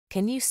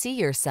Can you see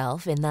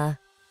yourself in the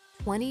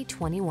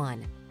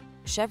 2021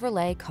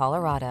 Chevrolet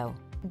Colorado?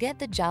 Get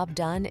the job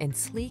done in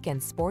sleek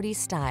and sporty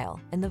style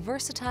in the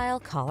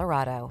versatile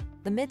Colorado,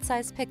 the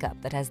midsize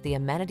pickup that has the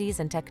amenities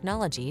and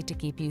technology to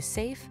keep you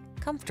safe,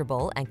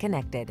 comfortable, and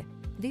connected.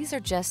 These are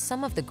just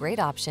some of the great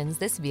options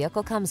this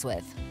vehicle comes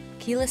with: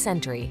 keyless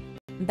entry,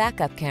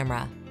 backup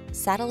camera,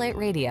 satellite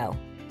radio,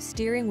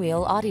 steering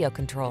wheel audio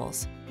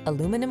controls,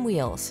 aluminum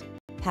wheels,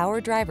 power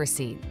driver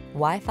seat,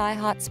 Wi-Fi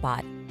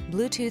hotspot,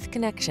 Bluetooth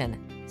connection,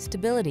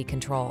 stability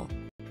control,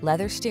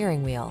 leather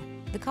steering wheel.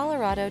 The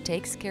Colorado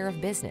takes care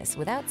of business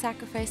without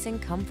sacrificing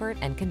comfort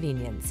and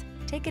convenience.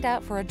 Take it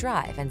out for a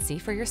drive and see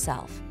for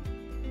yourself.